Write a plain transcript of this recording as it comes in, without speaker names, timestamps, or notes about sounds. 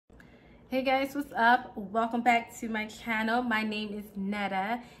Hey guys, what's up? Welcome back to my channel. My name is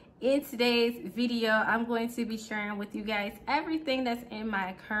Netta. In today's video, I'm going to be sharing with you guys everything that's in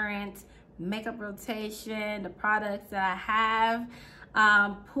my current makeup rotation, the products that I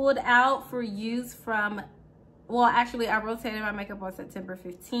have pulled out for use from, well, actually I rotated my makeup on September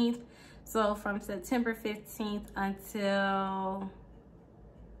 15th. So from September 15th until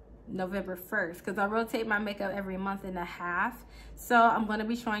November 1st, because I rotate my makeup every month and a half. So I'm going to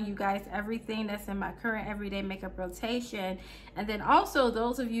be showing you guys everything that's in my current everyday makeup rotation. And then also,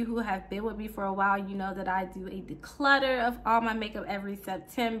 those of you who have been with me for a while, you know that I do a declutter of all my makeup every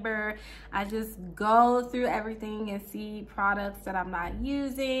September. I just go through everything and see products that I'm not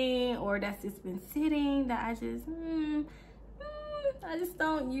using or that's just been sitting that I just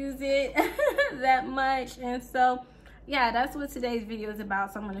don't use it that much. And so yeah, that's what today's video is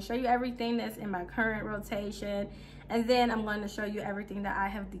about. So I'm going to show you everything that's in my current rotation, and then I'm going to show you everything that I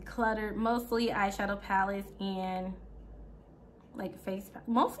have decluttered, mostly eyeshadow palettes and like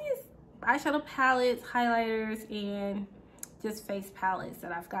mostly it's eyeshadow palettes, highlighters, and just face palettes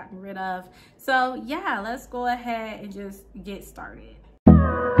that I've gotten rid of. So yeah, let's go ahead and just get started.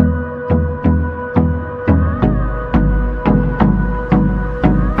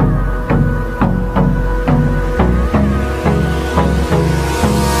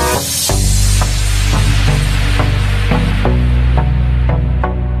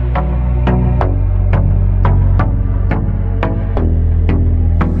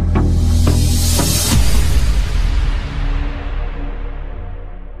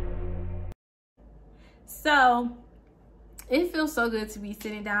 So it feels so good to be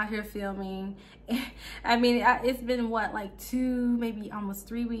sitting down here filming. I mean, it's been what, like 2, maybe almost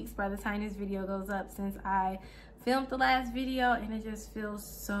 3 weeks by the time this video goes up since I filmed the last video, and it just feels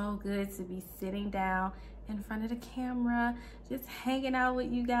so good to be sitting down in front of the camera, just hanging out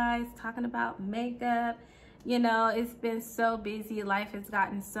with you guys, talking about makeup. You know, it's been so busy. Life has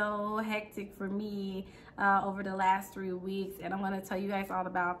gotten so hectic for me over the last 3 weeks, and I'm going to tell you guys all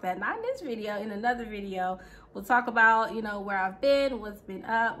about that. Not in this video, in another video. We'll talk about, you know, where I've been, what's been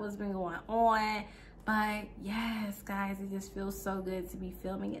up, what's been going on. But yes, guys, it just feels so good to be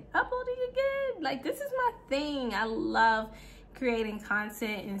filming and uploading again. Like, this is my thing. I love creating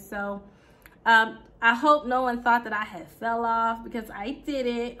content, and so I hope no one thought that I had fell off, because I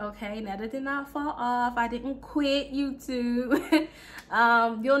didn't. Okay, Netta did not fall off. I didn't quit YouTube.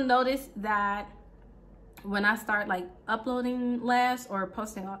 You'll notice that when I start like uploading less or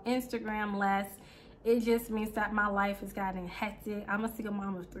posting on Instagram less, it just means that my life has gotten hectic. I'm a single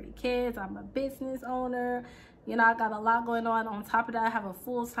mom of 3 kids. I'm a business owner. You know, I got a lot going on. On top of that, I have a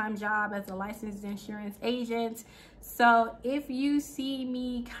full-time job as a licensed insurance agent. So if you see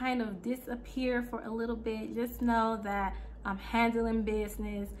me kind of disappear for a little bit, just know that I'm handling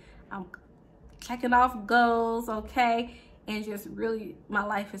business. I'm checking off goals, okay? And just really, my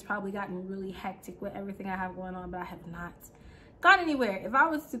life has probably gotten really hectic with everything I have going on, but I have not gone anywhere. If I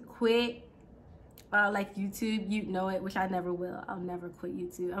was to quit like YouTube, you'd know it, which I never will. I'll never quit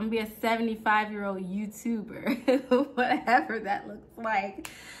YouTube. I'm gonna be a 75-year-old YouTuber, whatever that looks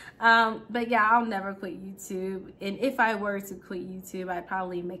like. But yeah, I'll never quit YouTube. And if I were to quit YouTube, I'd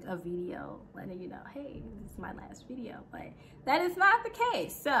probably make a video letting you know, hey, this is my last video. But that is not the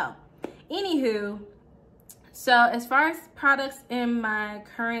case. So anywho, so as far as products in my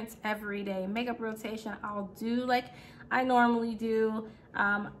current everyday makeup rotation, I'll do like I normally do.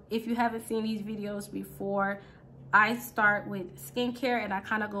 If you haven't seen these videos before, I start with skincare, and I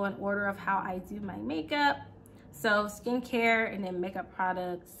kind of go in order of how I do my makeup. So skincare, and then makeup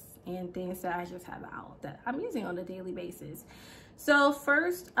products and things that I just have out that I'm using on a daily basis. So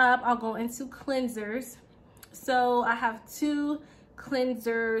first up, I'll go into cleansers. So I have 2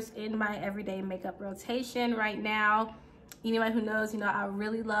 cleansers in my everyday makeup rotation right now. Anyone who knows, you know, I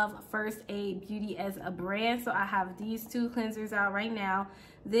really love First Aid Beauty as a brand. So I have these 2 cleansers out right now.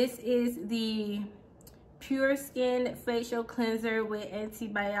 This is the Pure Skin Facial Cleanser with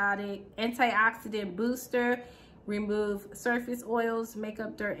antioxidant booster. Remove surface oils,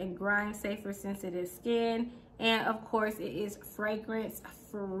 makeup dirt, and grime, safe for sensitive skin. And of course, it is fragrance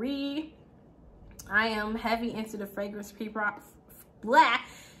free. I am heavy into the fragrance free products.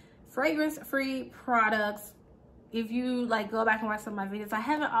 If you like go back and watch some of my videos, I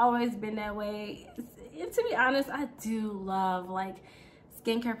haven't always been that way. And to be honest, I do love like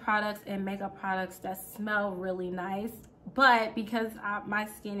skincare products and makeup products that smell really nice. But because my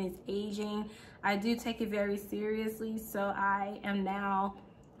skin is aging, I do take it very seriously. So I am now,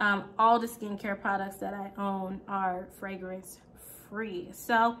 all the skincare products that I own are fragrance free.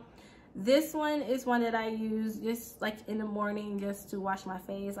 So This one is one that I use just like in the morning just to wash my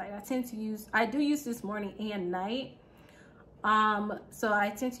face. Like I do use this morning and night. So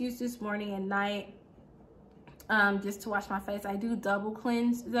I tend to use this morning and night just to wash my face. I do double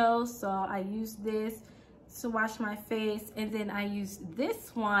cleanse though, so I use this to wash my face, and then I use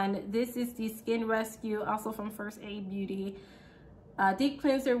this one. This is the Skin Rescue, also from First Aid Beauty. Deep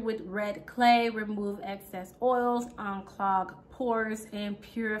cleanser with red clay, remove excess oils, unclog pores, and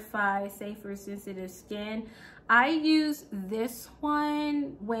purify safer sensitive skin. I use this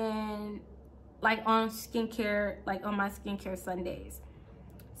one when like on skincare, like on my skincare Sundays.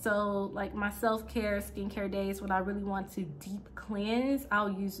 So like my self-care skincare days when I really want to deep cleanse,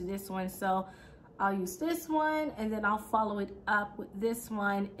 I'll use this one. So I'll use this one, and then I'll follow it up with this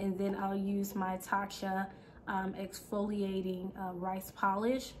one, and then I'll use my Tatcha exfoliating rice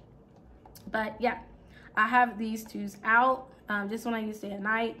polish. But yeah, I have these two out. This one I use day and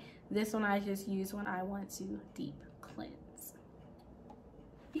night. This one I just use when I want to deep cleanse.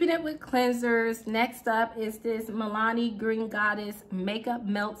 Keeping it with cleansers, next up is this Milani Green Goddess Makeup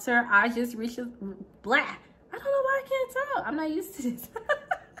Melter. I just reached blah. I don't know why I can't tell. I'm not used to this.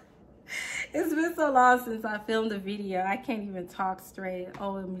 It's been so long since I filmed a video. I can't even talk straight.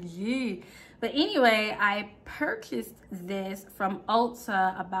 OMG. But anyway, I purchased this from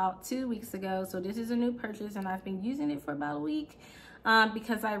Ulta about 2 weeks ago. So this is a new purchase, and I've been using it for about a week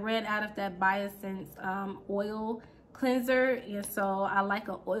because I ran out of that Biosense oil cleanser. And so I like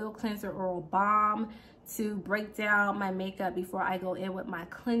an oil cleanser or a balm to break down my makeup before I go in with my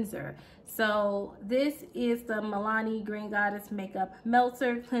cleanser. So this is the Milani Green Goddess Makeup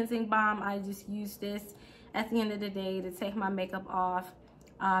Melter Cleansing Balm. I just use this at the end of the day to take my makeup off.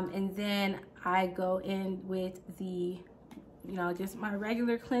 And then I go in with the, you know, just my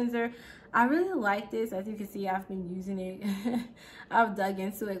regular cleanser. I really like this. As you can see, I've been using it. I've dug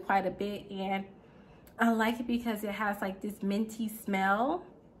into it quite a bit, and I like it because it has like this minty smell.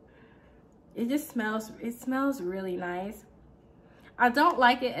 It smells really nice. I don't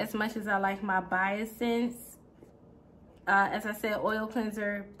like it as much as I like my Biosense, as I said, oil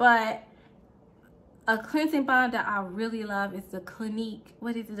cleanser, but a cleansing balm that I really love is the Clinique,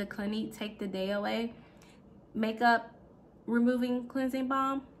 what is it, the Clinique Take the Day Away makeup removing cleansing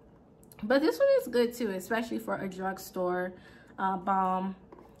balm. But this one is good too, especially for a drugstore balm.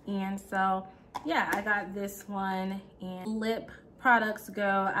 And so yeah, I got this one. And lip products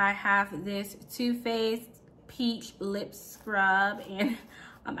go, I have this Too Faced Peach Lip Scrub, and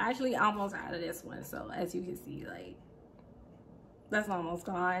I'm actually almost out of this one. So as you can see, like, that's almost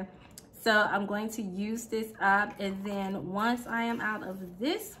gone. So I'm going to use this up, and then once I am out of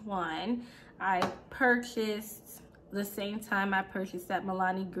this one, I purchased, the same time I purchased that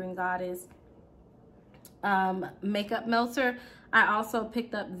Milani Green Goddess Makeup Melter, I also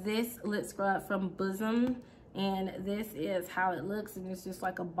picked up this lip scrub from Bosom, and this is how it looks, and it's just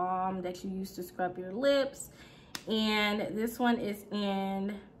like a balm that you use to scrub your lips. And this one is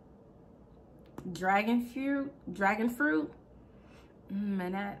in dragon fruit.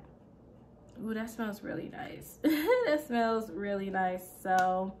 And that, ooh, that smells really nice. That smells really nice.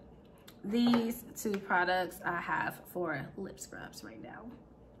 So these two products I have for lip scrubs right now.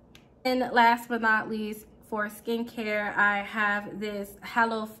 And last but not least, for skincare, I have this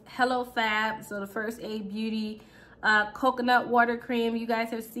Hello Fab, so the First Aid Beauty coconut water cream. You guys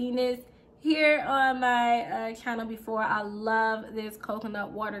have seen this here on my channel before. I love this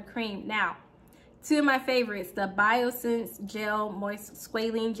coconut water cream. Now, two of my favorites, the Biosense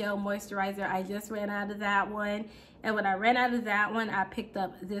Squalene Gel Moisturizer. I just ran out of that one. And when I ran out of that one, I picked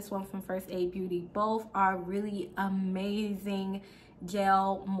up this one from First Aid Beauty. Both are really amazing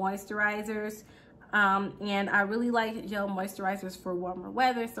gel moisturizers. And I really like gel moisturizers for warmer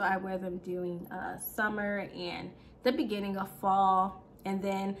weather, so I wear them during summer and the beginning of fall. And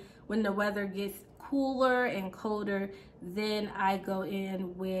then when the weather gets cooler and colder, then I go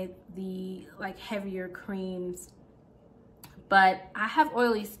in with the like heavier creams. But I have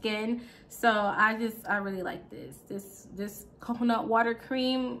oily skin, so I really like this coconut water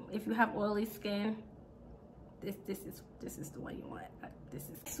cream. If you have oily skin, this is the one you want.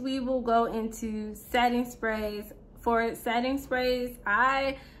 We will go into setting sprays. For setting sprays,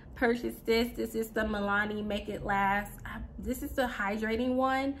 I purchased this. This is the Milani Make It Last. This is the hydrating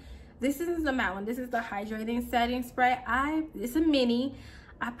one. This isn't the matte one. This is the hydrating setting spray. It's a mini.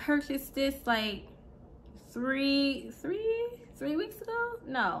 I purchased this like three weeks ago?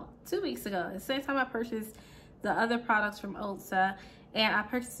 No, 2 weeks ago. The same time I purchased the other products from Ulta, and I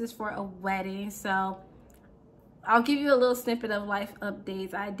purchased this for a wedding. So I'll give you a little snippet of life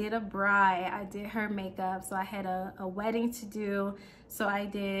updates. I did a bride, I did her makeup, so I had a wedding to do, so I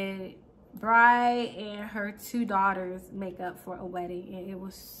did bride and her 2 daughters makeup for a wedding, and it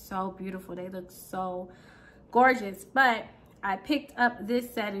was so beautiful. They look so gorgeous. But I picked up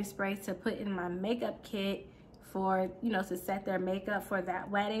this setting spray to put in my makeup kit for, you know, to set their makeup for that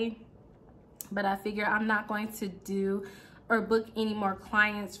wedding. But I figure I'm not going to do or book any more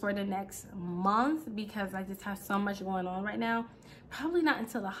clients for the next month because I just have so much going on right now. Probably not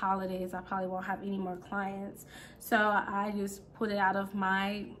until the holidays. I probably won't have any more clients. So I just put it out of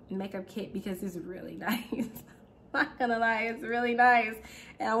my makeup kit because it's really nice. Not gonna lie, it's really nice.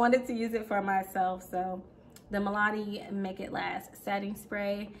 And I wanted to use it for myself. So the Milani Make It Last setting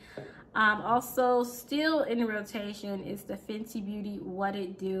spray. Also still in rotation is the Fenty Beauty What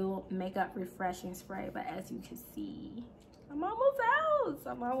It Do Makeup Refreshing Spray. But as you can see, I'm almost out.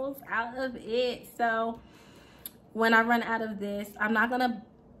 I'm almost out of it. So when I run out of this, I'm not gonna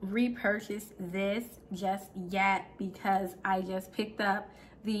repurchase this just yet because I just picked up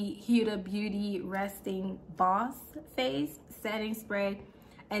the Huda Beauty Resting Boss Face Setting Spray.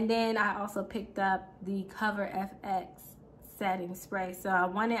 And then I also picked up the Cover FX Setting Spray. So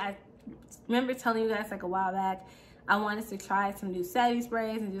I remember telling you guys like a while back, I wanted to try some new setting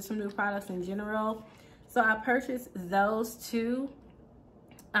sprays and just some new products in general. So I purchased those 2.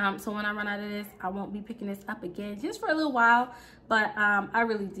 So when I run out of this, I won't be picking this up again just for a little while. But I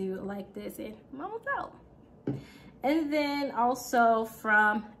really do like this, and I'm almost out. And then also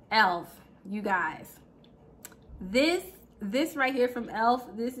from e.l.f., you guys, this right here from e.l.f.,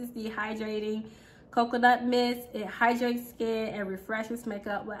 this is the Hydrating Coconut Mist. It hydrates skin and refreshes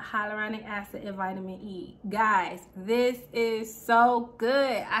makeup with hyaluronic acid and vitamin E. Guys, this is so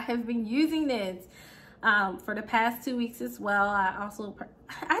good. I have been using this for the past 2 weeks as well. I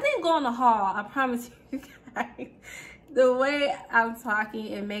didn't go on the haul, I promise you guys. The way I'm talking,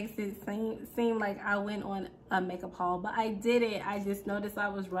 it makes it seem like I went on a makeup haul, but I didn't. I just noticed I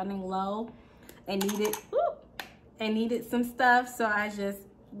was running low and needed some stuff, so I just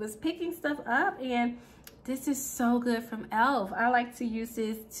was picking stuff up, and this is so good from e.l.f. I like to use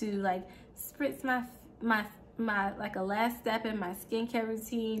this to like spritz my like a last step in my skincare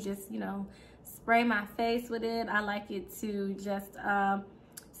routine, just, you know, spray my face with it. I like it to just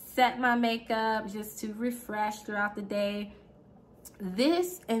set my makeup, just to refresh throughout the day.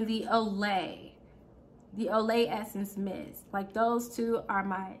 This and the Olay Essence Mist, like those 2 are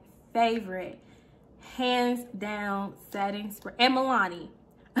my favorite, hands down, setting spray. And Milani.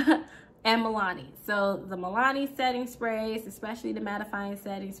 And Milani. So the Milani setting sprays, especially the mattifying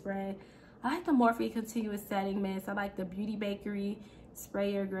setting spray. I like the Morphe Continuous Setting Mist. I like the Beauty Bakery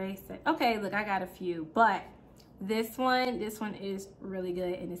Spray Your Grace. Okay, look, I got a few, but this one is really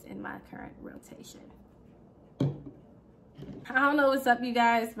good, and it's in my current rotation. I don't know what's up, you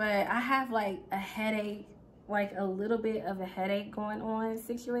guys, but I have like a headache, like a little bit of a headache going on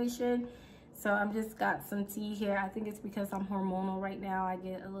situation. So I'm just got some tea here. I think it's because I'm hormonal right now. I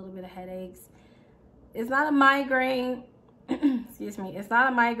get a little bit of headaches. It's not a migraine. Excuse me. It's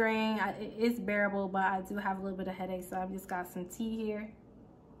not a migraine. It's bearable, but I do have a little bit of headache. So I've just got some tea here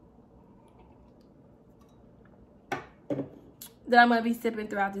that I'm going to be sipping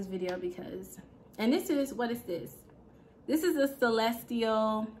throughout this video because, and this is, what is this? This is a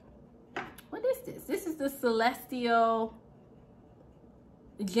Celestial, what is this? This is the Celestial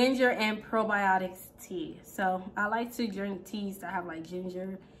Ginger and Probiotics tea. So I like to drink teas that have like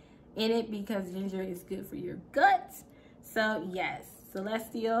ginger in it because ginger is good for your gut. So yes,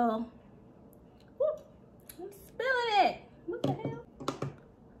 Celestial. Whoop, I'm spilling it. What the hell?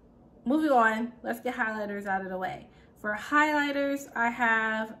 Moving on, let's get highlighters out of the way. For highlighters, I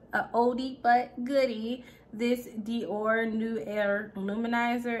have a oldie but goodie, this Dior New Air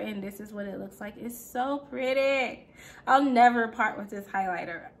Luminizer, and this is what it looks like. It's so pretty. I'll never part with this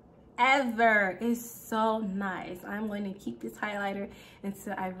highlighter, ever. It's so nice. I'm going to keep this highlighter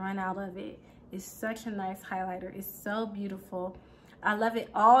until I run out of it. It's such a nice highlighter. It's so beautiful. I love it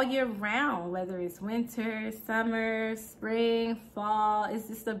all year round, whether it's winter, summer, spring, fall. It's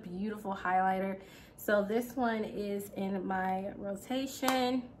just a beautiful highlighter. So this one is in my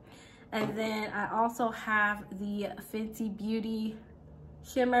rotation. And then I also have the Fenty Beauty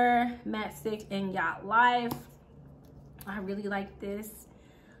Shimmer Matte Stick in Yacht Life. I really like this.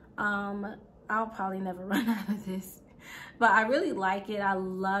 I'll probably never run out of this, but I really like it. I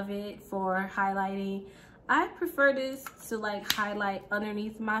love it for highlighting. I prefer this to like highlight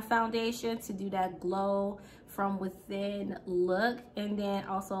underneath my foundation to do that glow from within look, and then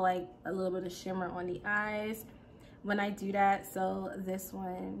also like a little bit of shimmer on the eyes when I do that. So this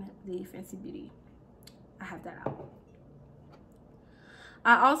one, the Fenty Beauty, I have that out.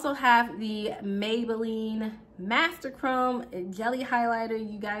 I also have the Maybelline Master Chrome Jelly Highlighter.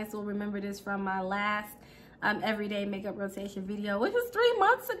 You guys will remember this from my last everyday makeup rotation video, which was 3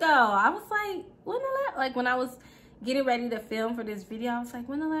 months ago. I was like, when I was getting ready to film for this video, I was like,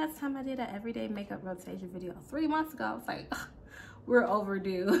 when the last time I did an everyday makeup rotation video? 3 months ago. I was like, ugh, we're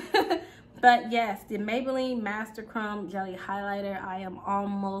overdue. But yes, the Maybelline Master Chrome Jelly Highlighter. I am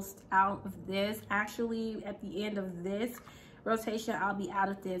almost out of this. Actually, at the end of this rotation, I'll be out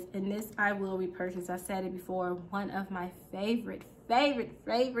of this, and this I will repurchase. I said it before, one of my favorite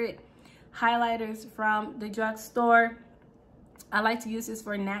highlighters from the drugstore. I like to use this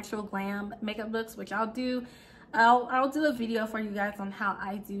for natural glam makeup looks, which I'll do a video for you guys on how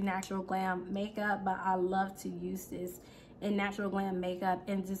I do natural glam makeup, but I love to use this in natural glam makeup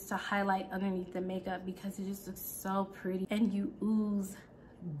and just to highlight underneath the makeup because it just looks so pretty and you ooze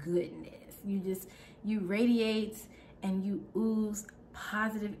goodness. You radiate and you ooze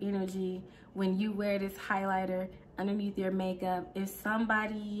positive energy when you wear this highlighter underneath your makeup. If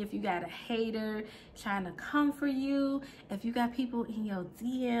you got a hater trying to come for you, if you got people in your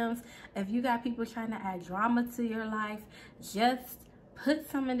DMs, if you got people trying to add drama to your life, just put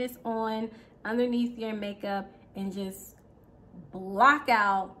some of this on underneath your makeup and just block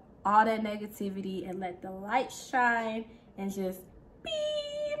out all that negativity and let the light shine and just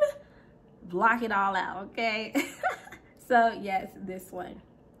beam, block it all out, okay? So yes, this one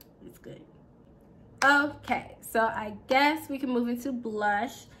is good. Okay, so I guess we can move into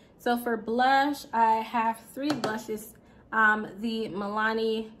blush. So for blush, I have 3 blushes. The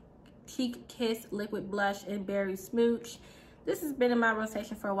Milani Cheek Kiss Liquid Blush in Berry Smooch. This has been in my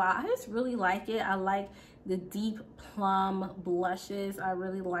rotation for a while. I just really like it. I like the deep plum blushes. I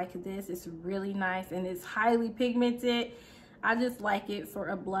really like this. It's really nice and it's highly pigmented. I just like it for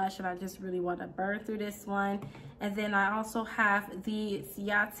a blush and I just really want to burn through this one. And then I also have the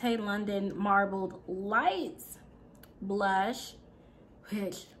Ciate London Marbled Lights blush,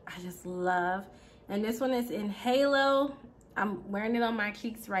 which I just love. And this one is in Halo. I'm wearing it on my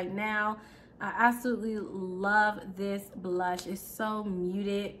cheeks right now. I absolutely love this blush. It's so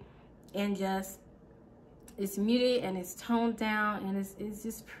muted and it's muted and it's toned down and it's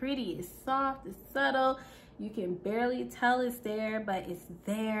just pretty. It's soft, it's subtle. You can barely tell it's there, but it's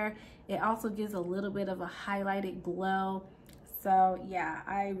there. It also gives a little bit of a highlighted glow. So yeah,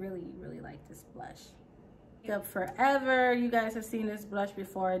 I really like this blush. Makeup Forever, you guys have seen this blush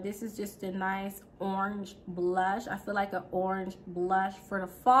before. This is just a nice orange blush. I feel like an orange blush for the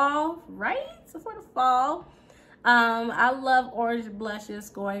fall, right? So for the fall. I love orange blushes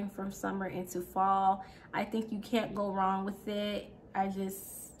going from summer into fall. I think you can't go wrong with it.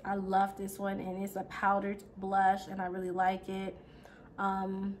 I love this one, and it's a powdered blush and I really like it.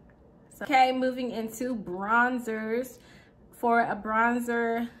 Okay, moving into bronzers. For a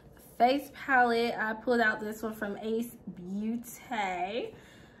bronzer face palette, I pulled out this one from Ace Beauty.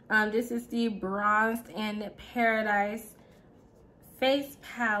 This is the Bronzed in Paradise face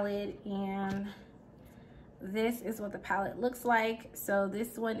palette, and this is what the palette looks like. So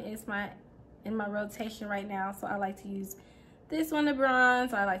this one is in my rotation right now, so I like to use this one to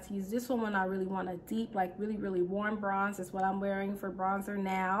bronze. I like to use this one when I really want a deep, like really warm bronze. Is what I'm wearing for bronzer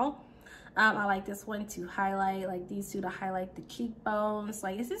now. I like this one to highlight, like these two to highlight the cheekbones.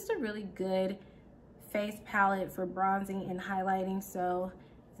 Like, it's just a really good face palette for bronzing and highlighting. So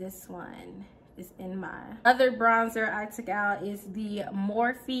this one is in my other bronzer I took out is the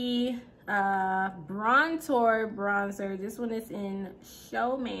Morphe Bronzer bronzer. This one is in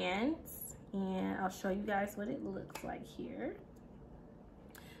Showman's, and I'll show you guys what it looks like here.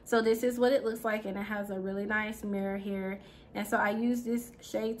 So this is what it looks like, and it has a really nice mirror here. And so I use this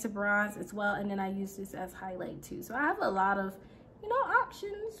shade to bronze as well, and then I use this as highlight too. So I have a lot of, you know,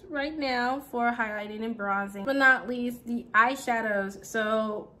 options right now for highlighting and bronzing. But not least, the eyeshadows.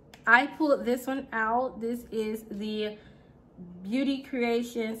 So I pulled this one out. This is the Beauty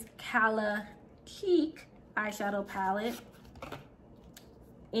Creations Cala Cheek eyeshadow palette.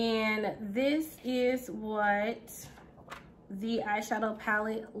 And this is what the eyeshadow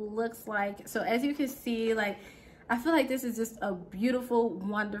palette looks like. So as you can see, like, I feel like this is just a beautiful,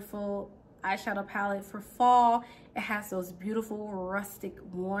 wonderful eyeshadow palette for fall. It has those beautiful rustic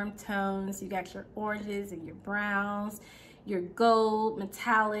warm tones. You got your oranges and your browns, your gold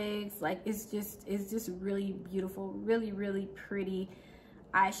metallics. Like, it's just really beautiful, really pretty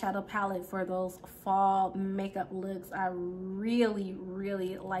eyeshadow palette for those fall makeup looks. I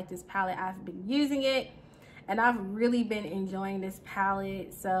really like this palette. I've been using it and I've really been enjoying this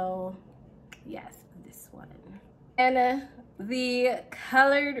palette. So yes, this one. And the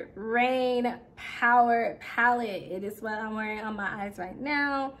Colored Rain Power Palette. It is what I'm wearing on my eyes right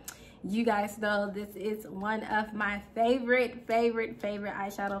now. You guys know this is one of my favorite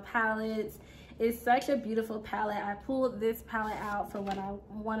eyeshadow palettes. It's such a beautiful palette. I pulled this palette out for when I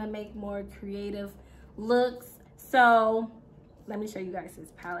want to make more creative looks. So let me show you guys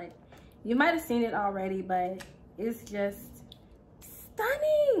this palette. You might have seen it already, but it's just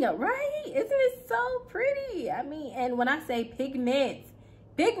stunning, right? Isn't it so pretty? I mean, and when I say pigment,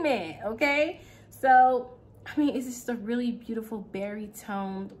 okay? So, I mean, it's just a really beautiful berry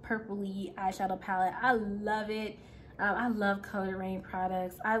toned purpley eyeshadow palette. I love it. I love Colored Rain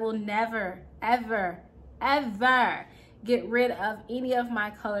products. I will never, ever get rid of any of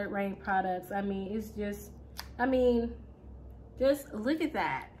my Colored Rain products. I mean, it's just, I mean, just look at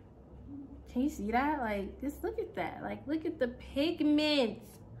that. Can you see that? Like, just look at that. Like, look at the pigments,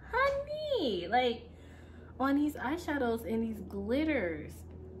 honey. Like, on these eyeshadows and these glitters.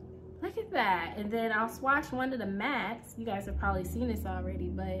 Look at that. And then I'll swatch one of the mattes. You guys have probably seen this already,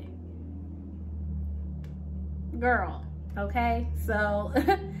 but girl, okay? So,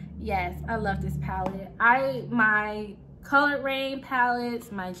 yes, I love this palette. My Colored Rain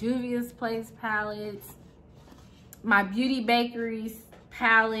palettes, my Juvia's Place palettes, my Beauty Bakeries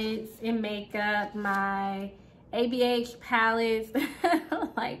palettes in makeup, my ABH palettes,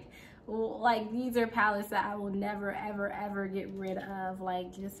 like these are palettes that I will never ever get rid of.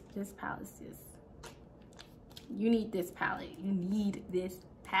 Like, just this palettes, just, you need this palette. You need this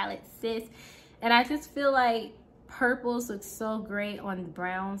palette, sis. And I just feel like purples look so great on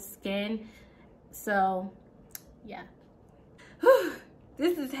brown skin. So yeah. Whew,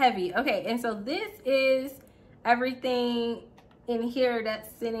 this is heavy. Okay, and so this is everything in here that's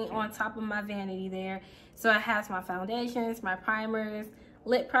sitting on top of my vanity there. So it has my foundations, my primers,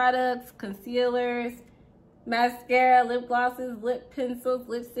 lip products, concealers, mascara, lip glosses, lip pencils,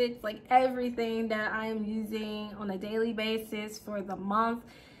 lipsticks, like everything that I am using on a daily basis for the month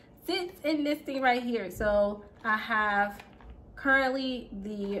sits in this thing right here. So I have currently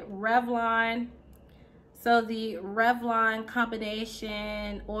the Revlon. So the Revlon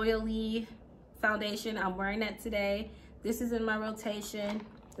combination oily foundation, I'm wearing that today. This is in my rotation.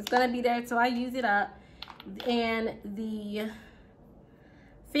 It's gonna be there till I use it up. And the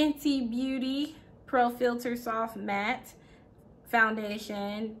Fenty Beauty Pro Filter Soft Matte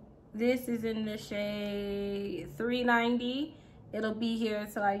foundation. This is in the shade 390. It'll be here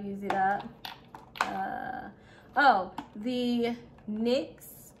till I use it up. Oh, the NYX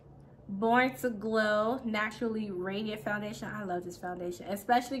Born to Glow Naturally Radiant Foundation. I love this foundation,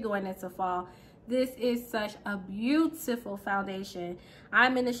 especially going into fall. This is such a beautiful foundation.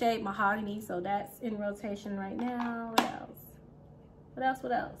 I'm in the shade Mahogany, so that's in rotation right now. What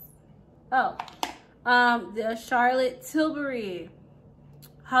else? Oh, the Charlotte Tilbury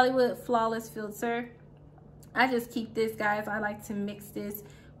Hollywood Flawless Filter. I just keep this, guys. I like to mix this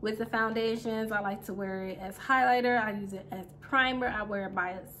with the foundations. I like to wear it as highlighter. I use it as primer. I wear it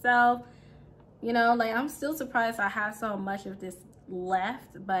by itself. You know, like, I'm still surprised I have so much of this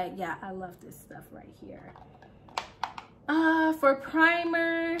left, but yeah, I love this stuff right here. For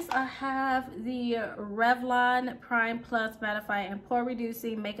primers, I have the Revlon Prime Plus Mattifying and Pore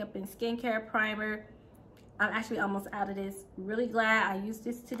Reducing Makeup and Skincare Primer. I'm actually almost out of this. Really glad I used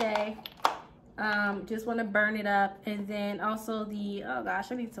this today. Just want to burn it up. And then also the, oh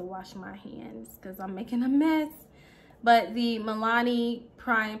gosh, I need to wash my hands because I'm making a mess. But the Milani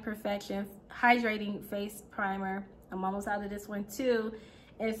Prime Perfection Hydrating Face Primer. I'm almost out of this one too.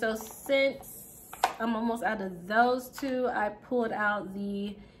 And so since I'm almost out of those two, I pulled out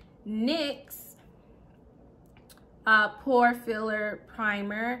the NYX Pore Filler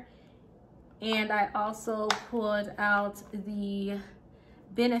Primer. And I also pulled out the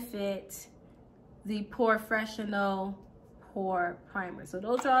Benefit, the Pore Freshenal Pore Primer. So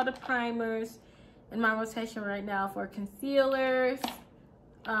those are all the primers in my rotation right now. For concealers,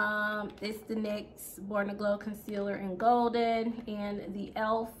 it's the NYX Born to Glow Concealer in Golden and the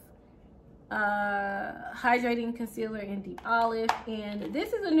e.l.f. Hydrating Concealer in Deep Olive. And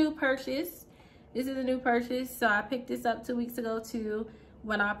this is a new purchase. So I picked this up 2 weeks ago too,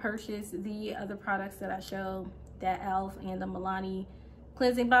 when I purchased the other products that I showed, that e.l.f. and the Milani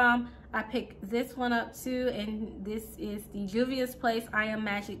Cleansing Balm. I picked this one up too, and this is the Juvia's Place I Am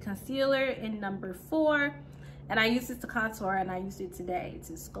Magic Concealer in number 4. And I used this to contour, and I used it today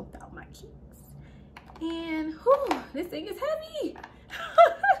to sculpt out my cheeks. And whew, this thing is heavy.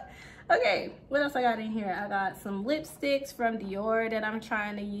 Okay, what else I got in here? I got some lipsticks from Dior that I'm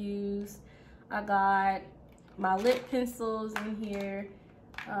trying to use. I got my lip pencils in here.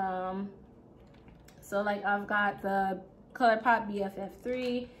 So like, I've got the ColourPop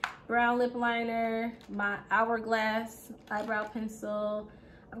BFF3 brown lip liner, my Hourglass eyebrow pencil.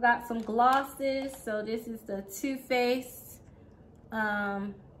 I've got some glosses. So this is the Too Faced,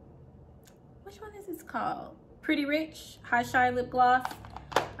 which one is this called? Pretty Rich High Shine Lip Gloss.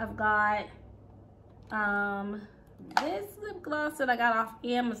 I've got this lip gloss that I got off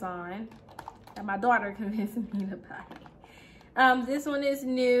Amazon that my daughter convinced me to buy. This one is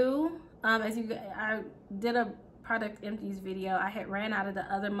new. I did a product empties video. I had ran out of the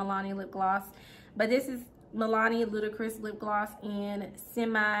other Milani lip gloss, but this is Milani Ludicrous lip gloss in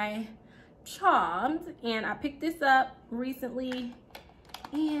Semi Charmed, and I picked this up recently.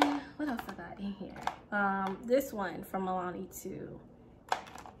 And what else I got in here? This one from Milani too.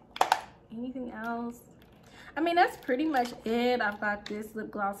 Anything else? I mean, that's pretty much it. I've got this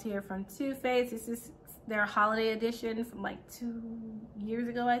lip gloss here from Too Faced. This is their holiday edition from like 2 years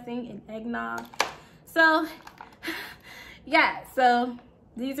ago, I think, in Eggnog. So yeah, so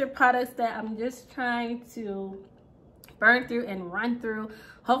these are products that I'm just trying to burn through and run through,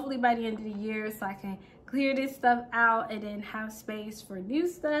 hopefully by the end of the year, so I can clear this stuff out and then have space for new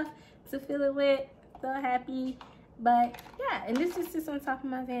stuff to fill it with. So happy. But yeah, and this just sits on top of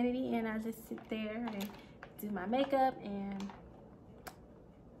my vanity, and I just sit there and do my makeup, and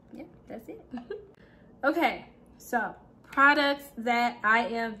yeah, that's it. Okay, so products that I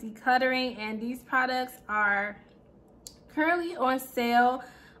am decluttering, and these products are currently on sale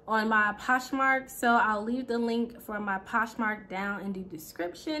on my Poshmark, so I'll leave the link for my Poshmark down in the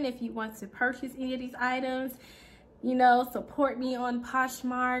description if you want to purchase any of these items. You know, support me on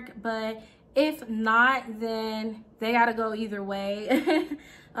Poshmark, but if not, then they gotta go either way.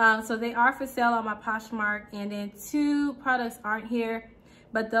 So they are for sale on my Poshmark, and then 2 products aren't here,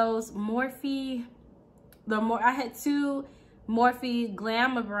 but those Morphe, I had 2 Morphe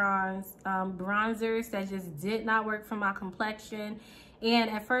Glamour Bronze bronzers that just did not work for my complexion. And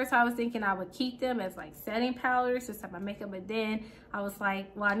at first I was thinking I would keep them as like setting powders to set my makeup, but then I was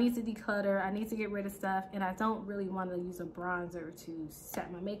like, well, I need to declutter, I need to get rid of stuff, and I don't really want to use a bronzer to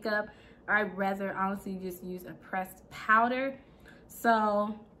set my makeup. I'd rather honestly just use a pressed powder.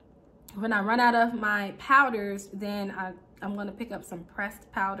 So when I run out of my powders, then I'm going to pick up some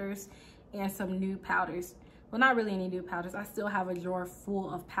pressed powders and some nude powders. Well, not really any nude powders. I still have a drawer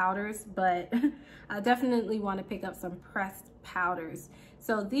full of powders, but I definitely want to pick up some pressed powders.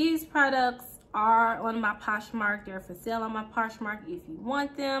 So these products are on my Poshmark. They're for sale on my Poshmark if you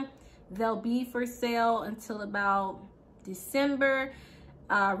want them. They'll be for sale until about December.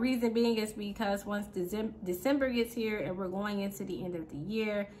 Reason being is because once December gets here and we're going into the end of the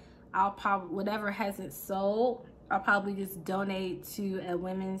year, I'll probably, whatever hasn't sold, I'll probably just donate to a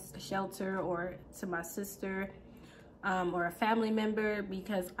women's shelter or to my sister or a family member,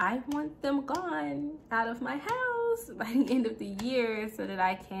 because I want them gone out of my house by the end of the year so that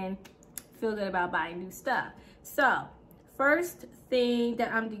I can feel good about buying new stuff. So first thing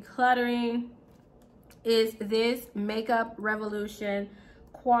that I'm decluttering is this Makeup Revolution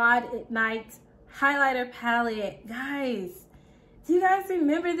Quad at Night highlighter palette. Guys, do you guys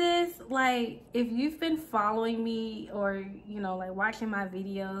remember this? Like, if you've been following me or, you know, like watching my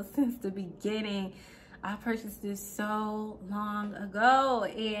videos since the beginning, I purchased this so long ago,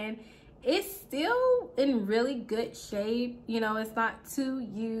 and it's still in really good shape. You know, it's not too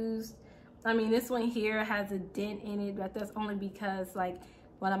used. I mean, this one here has a dent in it, but that's only because like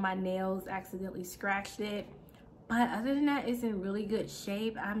one of my nails accidentally scratched it. But other than that, it's in really good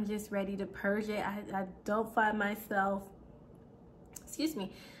shape. I'm just ready to purge it. I don't find myself,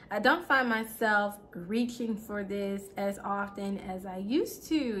 I don't find myself reaching for this as often as I used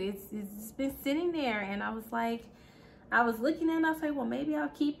to. It's been sitting there, and I was like, I was looking at it and I was like, well, maybe I'll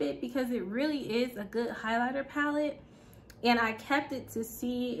keep it because it really is a good highlighter palette. And I kept it to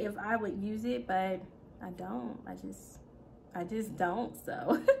see if I would use it, but I don't. I just don't.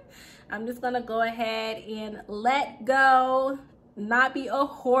 So I'm just gonna go ahead and let go, not be a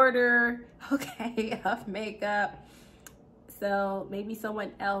hoarder, okay, of makeup. So maybe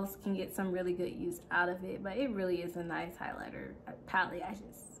someone else can get some really good use out of it, but it really is a nice highlighter palette. I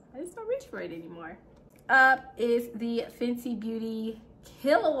just don't reach for it anymore. Up is the Fenty Beauty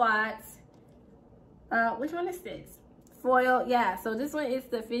Kilowatts. Which one is this? Foil. Yeah, so this one is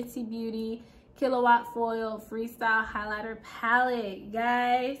the Fenty Beauty Kilowatt Foil Freestyle Highlighter Palette.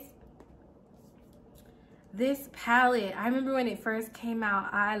 Guys, this palette, I remember when it first came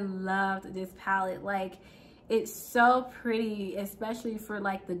out, I loved this palette. Like, it's so pretty, especially for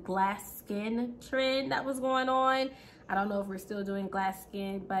like the glass skin trend that was going on. I don't know if we're still doing glass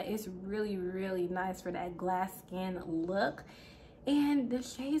skin, but it's really, really nice for that glass skin look. and the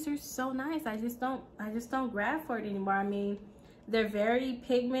shades are so nice. I just don't grab for it anymore. I mean, they're very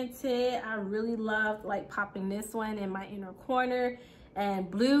pigmented. I really loved like popping this one in my inner corner, and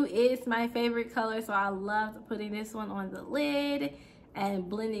blue is my favorite color, so I loved putting this one on the lid and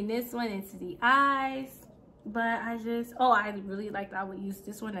blending this one into the eyes. But I really liked, I would use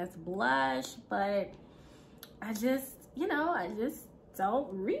this one as blush, but I just, you know, I just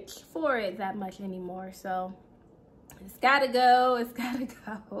don't reach for it that much anymore. So it's gotta go, it's gotta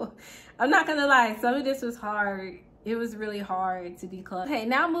go. I'm not gonna lie, some of this was hard. It was really hard to declutter. Okay,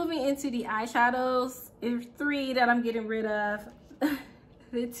 now moving into the eyeshadows. There's 3 that I'm getting rid of.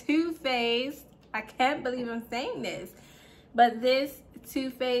 The Too Faced, I can't believe I'm saying this, but this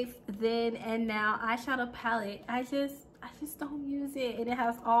Too Faced Then and Now eyeshadow palette, I just don't use it. And it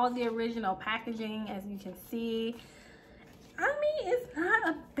has all the original packaging, as you can see. I mean, it's not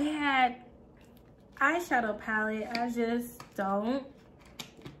a bad eyeshadow palette. I just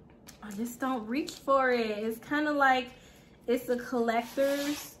don't reach for it. It's kind of like it's a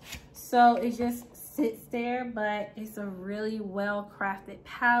collector's, so it just sits there, but it's a really well crafted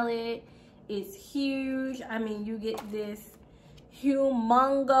palette. It's huge. I mean, you get this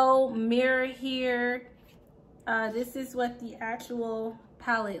humongo mirror here. This is what the actual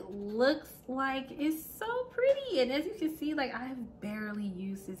palette looks like. It's so pretty, and as you can see, like, I have barely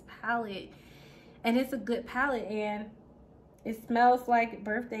used this palette, and it's a good palette, and it smells like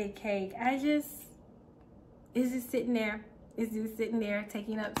birthday cake. It's just sitting there. It's just sitting there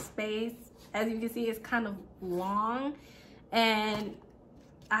taking up space. As you can see, it's kind of long, and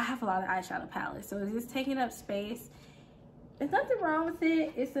I have a lot of eyeshadow palettes, so it's just taking up space. There's nothing wrong with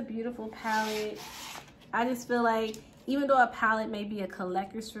it. It's a beautiful palette. I just feel like even though a palette may be a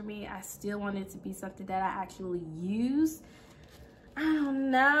collector's for me, I still want it to be something that I actually use. I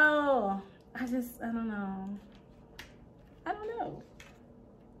don't know. I don't know. I don't know.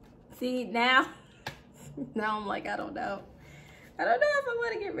 See, now I'm like, I don't know. I don't know if I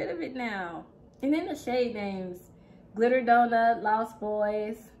want to get rid of it now. And then the shade names: Glitter Donut, Lost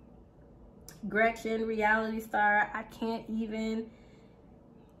Boys, Gretchen, Reality Star, I Can't Even,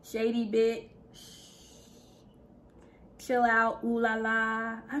 Shady Bit, Chill Out, Ooh La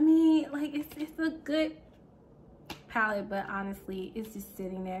La. I mean, like, it's a good palette, but honestly, it's just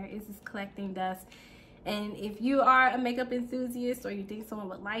sitting there. It's just collecting dust. And if you are a makeup enthusiast, or you think someone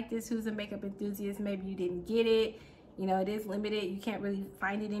would like this who's a makeup enthusiast, maybe you didn't get it, you know, it is limited. You can't really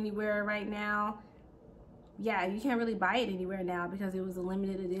find it anywhere right now. Yeah, you can't really buy it anywhere now because it was a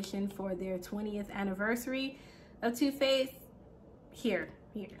limited edition for their 20th anniversary of Too Faced. Here,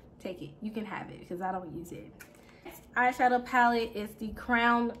 take it. You can have it because I don't use it. Eyeshadow palette is the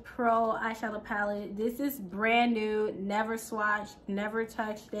Crown Pro eyeshadow palette. This is brand new, never swatched, never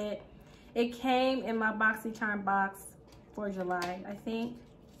touched it. It came in my BoxyCharm box for July, I think.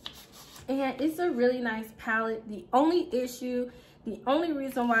 And it's a really nice palette. The only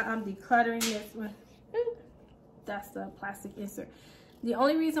reason why I'm decluttering this one, that's the plastic insert. The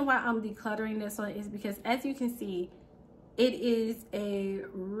only reason why I'm decluttering this one is because, as you can see, it is a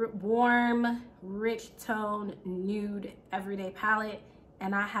warm, rich tone, nude, everyday palette.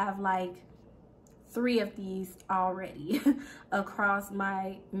 And I have like 3 of these already across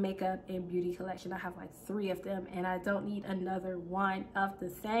my makeup and beauty collection. I have like 3 of them, and I don't need another one of the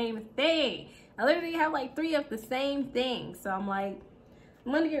same thing. I literally have like 3 of the same thing. So I'm like,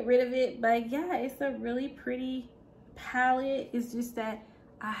 I'm gonna get rid of it. But yeah, it's a really pretty palette. It's just that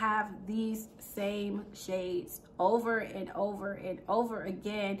I have these same shades over and over and over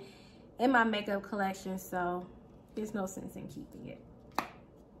again in my makeup collection, so there's no sense in keeping it.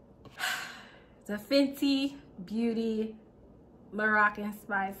 The Fenty Beauty Moroccan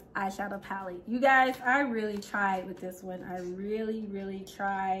Spice eyeshadow palette. You guys, I really tried with this one. I really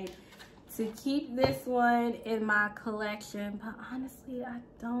tried to keep this one in my collection, but honestly, I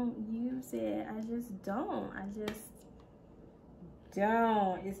don't use it. I just don't.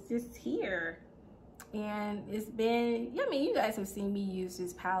 It's just here. And it's been, I mean, you guys have seen me use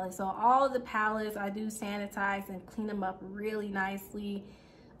this palette. So all the palettes, I do sanitize and clean them up really nicely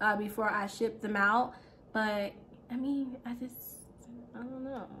before I ship them out. But I mean, I don't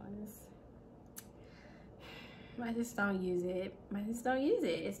know. I just don't use it.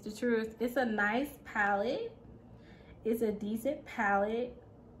 It's the truth. It's a nice palette. It's a decent palette.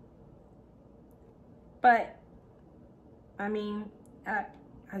 But I mean, I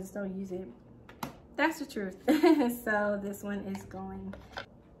just don't use it. That's the truth. So this one is going.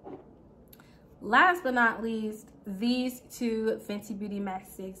 Last but not least, these 2 Fenty Beauty Matte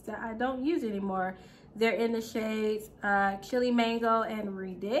Sticks that I don't use anymore. They're in the shades Chili Mango and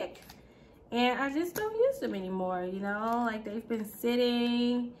Ridic. and I just don't use them anymore, you know, like they've been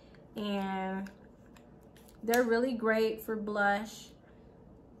sitting, and they're really great for blush,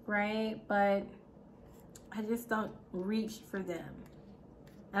 right? But I just don't reach for them.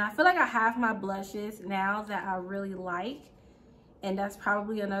 And I feel like I have my blushes now that I really like, and that's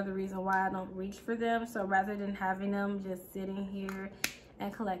probably another reason why I don't reach for them. So rather than having them just sitting here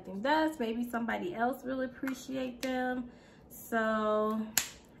and collecting dust, maybe somebody else will appreciate them. So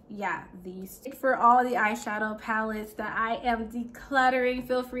yeah, these. For all the eyeshadow palettes that I am decluttering,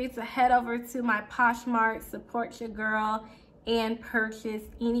 feel free to head over to my Poshmark, support your girl, and purchase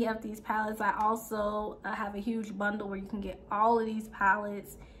any of these palettes. I also have a huge bundle where you can get all of these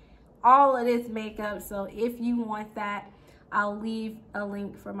palettes, all of this makeup. So if you want that, I'll leave a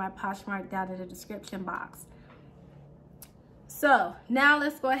link for my Poshmark down in the description box. So now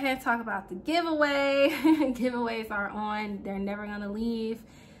let's go ahead and talk about the giveaway. Giveaways are on, they're never gonna leave,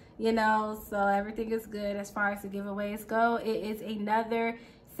 you know, so everything is good as far as the giveaways go. It is another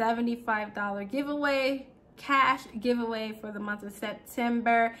 $75 giveaway, cash giveaway for the month of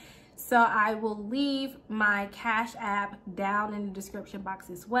September. So I will leave my Cash App down in the description box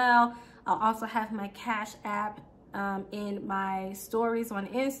as well. I'll also have my Cash App in my stories on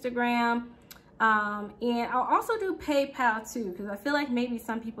Instagram. And I'll also do PayPal too, because I feel like maybe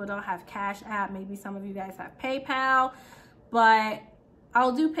some people don't have Cash App. Maybe some of you guys have PayPal, but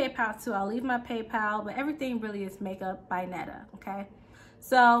I'll do PayPal too. I'll leave my PayPal, but everything really is MakeupByNetta, okay?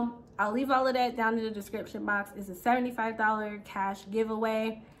 So I'll leave all of that down in the description box. It's a $75 cash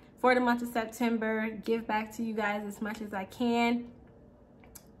giveaway for the month of September. Give back to you guys as much as I can.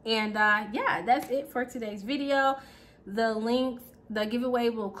 And yeah, that's it for today's video. The giveaway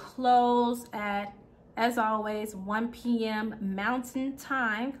will close at, as always, 1 p.m. Mountain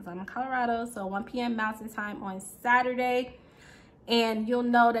Time, because I'm in Colorado, so 1 p.m. Mountain Time on Saturday. And you'll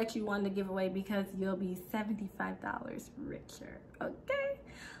know that you won the giveaway because you'll be $75 richer, okay?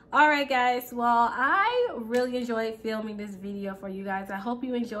 All right, guys. Well, I really enjoyed filming this video for you guys. I hope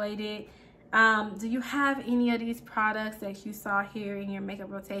you enjoyed it. Do you have any of these products that you saw here in your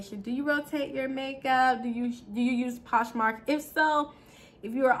makeup rotation? Do you rotate your makeup? Do you use Poshmark? If so,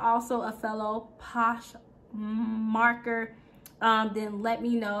 if you are also a fellow Poshmarker, then let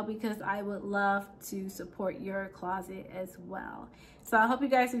me know, because I would love to support your closet as well. So I hope you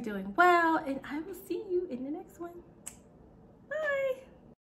guys are doing well, and I will see you in the